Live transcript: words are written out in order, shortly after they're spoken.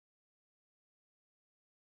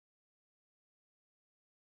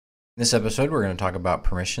In this episode, we're going to talk about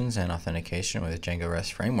permissions and authentication with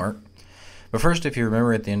Django-rest-framework. But first, if you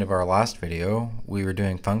remember at the end of our last video, we were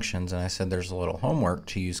doing functions and I said there's a little homework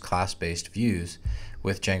to use class-based views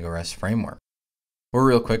with Django-rest-framework. We're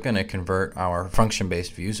real quick going to convert our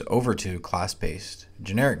function-based views over to class-based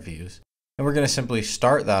generic views. And we're going to simply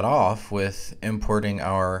start that off with importing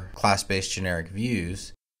our class-based generic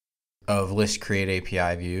views of list create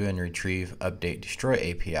API view and retrieve update destroy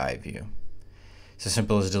API view. It's as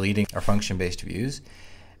simple as deleting our function-based views,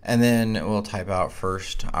 and then we'll type out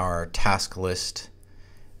first our task list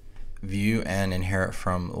view and inherit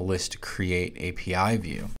from list create API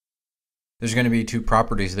view. There's going to be two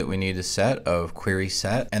properties that we need to set of query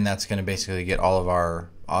set, and that's going to basically get all of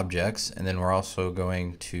our objects, and then we're also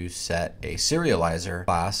going to set a serializer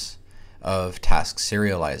class of task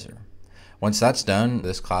serializer. Once that's done,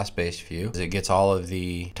 this class-based view, it gets all of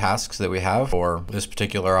the tasks that we have for this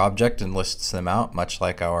particular object and lists them out, much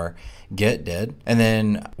like our get did. And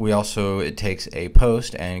then it takes a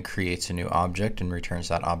post and creates a new object and returns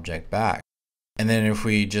that object back. And then if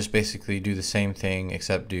we just basically do the same thing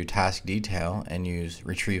except do task detail and use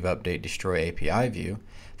retrieve update destroy API view,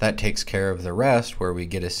 that takes care of the rest where we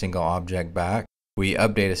get a single object back, we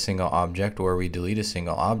update a single object, or we delete a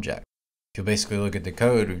single object. If you basically look at the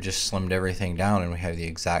code, we've just slimmed everything down and we have the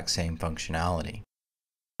exact same functionality.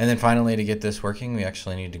 And then finally, to get this working, we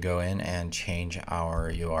actually need to go in and change our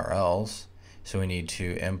URLs. So we need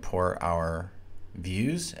to import our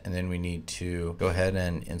views, and then we need to go ahead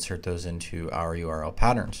and insert those into our URL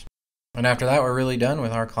patterns. And after that, we're really done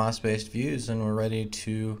with our class-based views and we're ready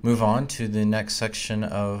to move on to the next section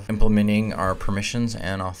of implementing our permissions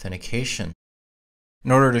and authentication.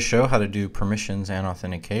 In order to show how to do permissions and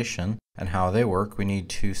authentication and how they work, we need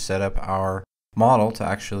to set up our model to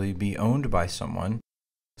actually be owned by someone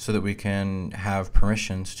so that we can have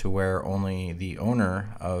permissions to where only the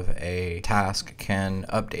owner of a task can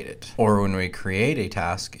update it. Or when we create a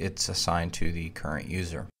task, it's assigned to the current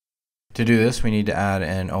user. To do this, we need to add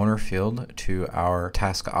an owner field to our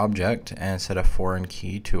task object and set a foreign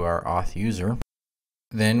key to our auth user.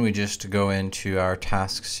 Then we just go into our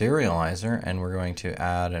task serializer and we're going to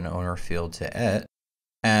add an owner field to it.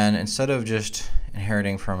 And instead of just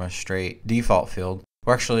inheriting from a straight default field,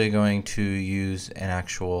 we're actually going to use an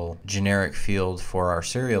actual generic field for our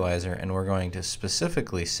serializer, and we're going to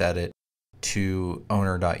specifically set it to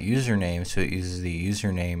owner.username so it uses the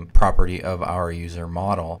username property of our user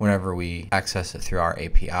model whenever we access it through our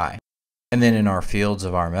API. And then in our fields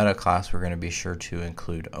of our meta class, we're going to be sure to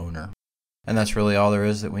include owner. And that's really all there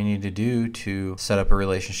is that we need to do to set up a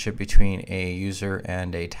relationship between a user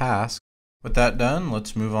and a task. With that done,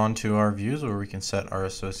 let's move on to our views where we can set our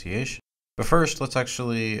association. But first, let's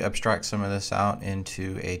actually abstract some of this out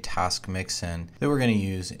into a task mixin that we're going to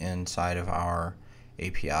use inside of our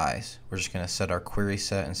APIs. We're just going to set our query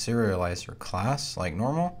set and serializer class like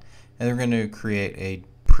normal, and we're going to create a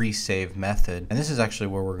pre-save method. And this is actually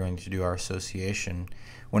where we're going to do our association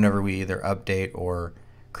whenever we either update or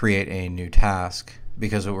create a new task,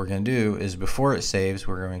 because what we're going to do is before it saves,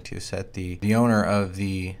 we're going to set the owner of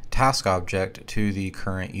the task object to the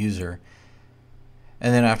current user.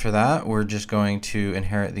 And then after that, we're just going to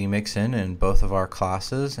inherit the mixin in both of our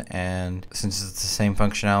classes, and since it's the same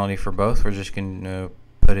functionality for both, we're just going to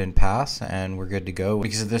put in pass and we're good to go.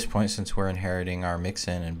 Because at this point, since we're inheriting our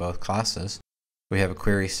mixin in both classes, we have a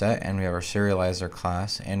query set and we have our serializer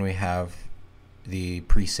class and we have the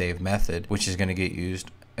pre-save method, which is going to get used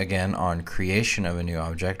again on creation of a new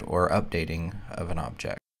object or updating of an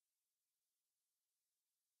object.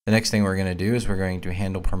 The next thing we're going to do is we're going to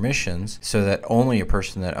handle permissions so that only a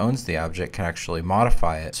person that owns the object can actually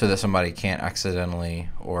modify it so that somebody can't accidentally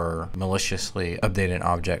or maliciously update an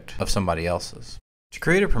object of somebody else's. To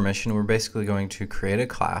create a permission, we're basically going to create a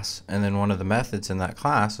class, and then one of the methods in that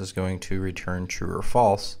class is going to return true or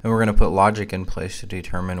false, and we're going to put logic in place to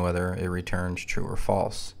determine whether it returns true or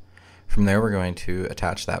false. From there, we're going to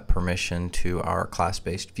attach that permission to our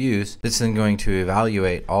class-based views. It's then going to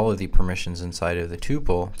evaluate all of the permissions inside of the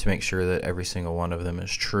tuple to make sure that every single one of them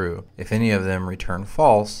is true. If any of them return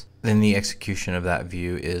false, then the execution of that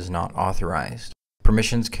view is not authorized.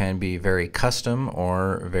 Permissions can be very custom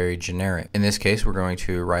or very generic. In this case, we're going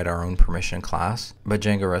to write our own permission class, but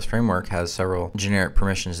Django-rest-framework has several generic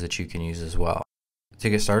permissions that you can use as well. To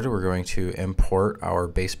get started, we're going to import our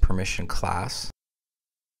base permission class.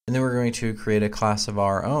 And then we're going to create a class of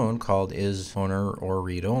our own called isOwner or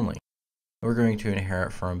read-only. We're going to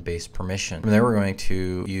inherit from base permission. From there, we're going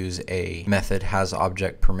to use a method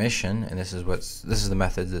hasObjectPermission, and this is the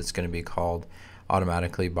method that's going to be called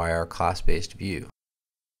automatically by our class-based view.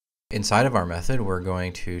 Inside of our method, we're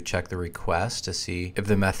going to check the request to see if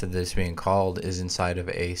the method that's being called is inside of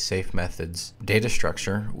a safe methods data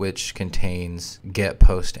structure, which contains get,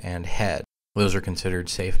 post, and head. Those are considered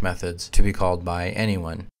safe methods to be called by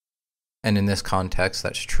anyone. And in this context,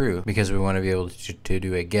 that's true because we want to be able to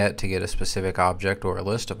do a get to get a specific object or a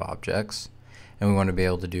list of objects. And we want to be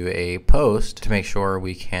able to do a post to make sure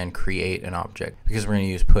we can create an object, because we're going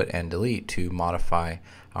to use put and delete to modify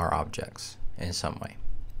our objects in some way.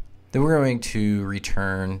 Then we're going to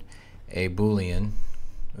return a Boolean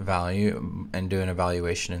value and do an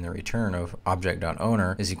evaluation in the return of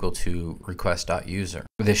object.owner is equal to request.user.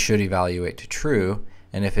 This should evaluate to true,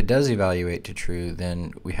 and if it does evaluate to true,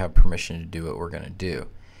 then we have permission to do what we're going to do.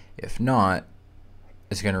 If not,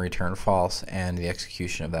 it's going to return false, and the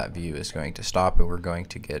execution of that view is going to stop, and we're going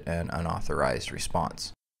to get an unauthorized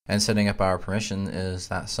response. And setting up our permission is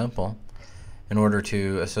that simple. In order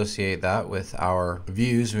to associate that with our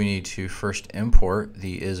views, we need to first import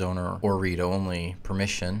the isOwner or read-only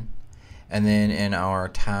permission. And then in our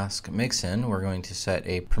task mixin, we're going to set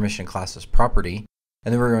a permission classes property.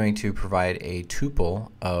 And then we're going to provide a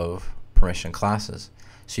tuple of permission classes.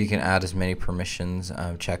 So you can add as many permissions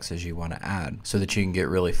checks as you want to add so that you can get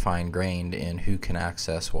really fine-grained in who can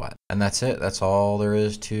access what. And that's it. That's all there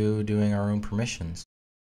is to doing our own permissions.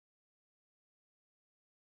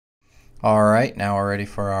 Alright, now we're ready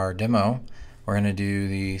for our demo. We're going to do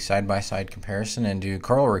the side-by-side comparison and do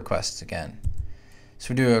curl requests again. So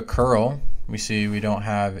we do a curl. We see we don't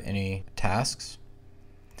have any tasks.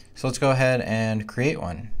 So let's go ahead and create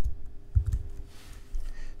one.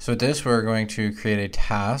 So with this, we're going to create a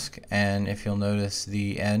task, and if you'll notice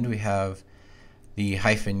the end, we have the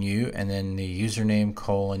 -u and then the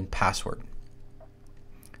username : password.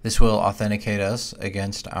 This will authenticate us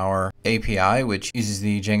against our API, which uses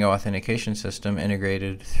the Django authentication system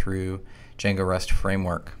integrated through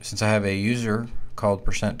django-rest-framework. Since I have a user called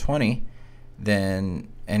 %20, and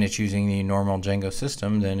it's using the normal Django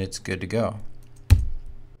system, then it's good to go.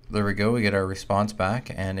 There we go, we get our response back,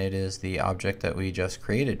 and it is the object that we just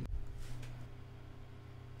created.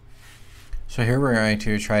 So here we're going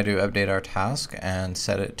to try to update our task and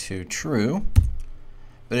set it to true.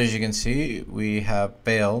 But as you can see, we have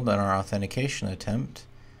failed on our authentication attempt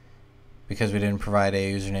because we didn't provide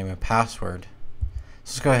a username and password.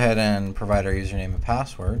 So let's go ahead and provide our username and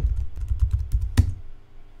password.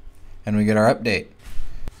 And we get our update.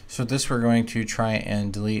 So with this, we're going to try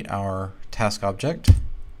and delete our task object.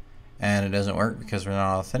 And it doesn't work because we're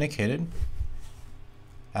not authenticated.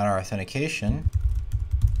 Add our authentication.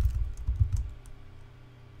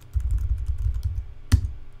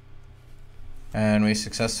 And we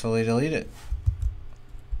successfully delete it.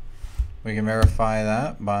 We can verify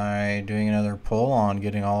that by doing another pull on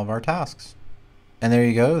getting all of our tasks. And there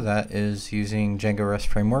you go. That is using Django REST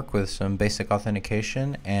Framework with some basic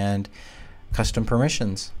authentication and custom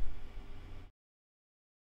permissions.